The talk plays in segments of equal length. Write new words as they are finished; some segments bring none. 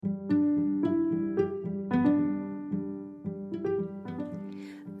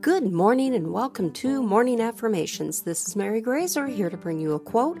Good morning and welcome to Morning Affirmations. This is Mary Grazer here to bring you a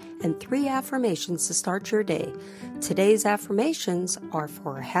quote and 3 affirmations to start your day. Today's affirmations are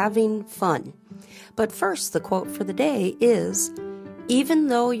for having fun. But first, the quote for the day is, "Even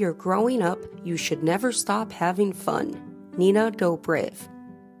though you're growing up, you should never stop having fun." Nina Dobrev.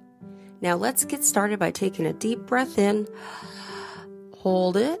 Now let's get started by taking a deep breath in,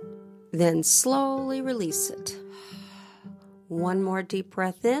 hold it, then slowly release it. One more deep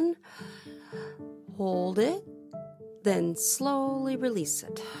breath in, hold it, then slowly release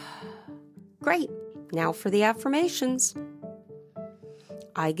it. Great. Now for the affirmations.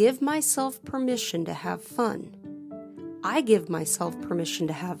 I give myself permission to have fun. I give myself permission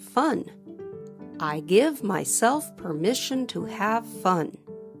to have fun. I give myself permission to have fun.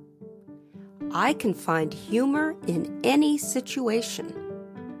 I can find humor in any situation.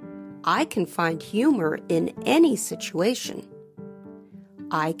 I can find humor in any situation.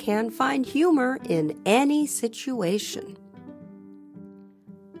 I can find humor in any situation.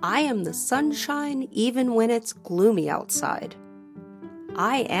 I am the sunshine even when it's gloomy outside.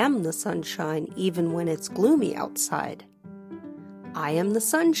 I am the sunshine even when it's gloomy outside. I am the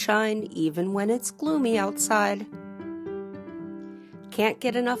sunshine even when it's gloomy outside. Can't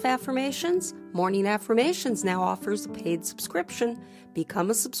get enough affirmations? Morning Affirmations now offers a paid subscription. Become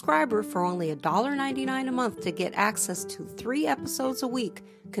a subscriber for only $1.99 a month to get access to 3 episodes a week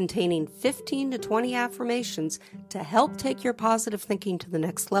containing 15 to 20 affirmations to help take your positive thinking to the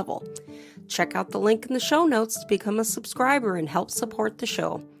next level. Check out the link in the show notes to become a subscriber and help support the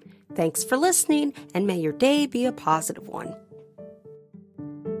show. Thanks for listening, and may your day be a positive one.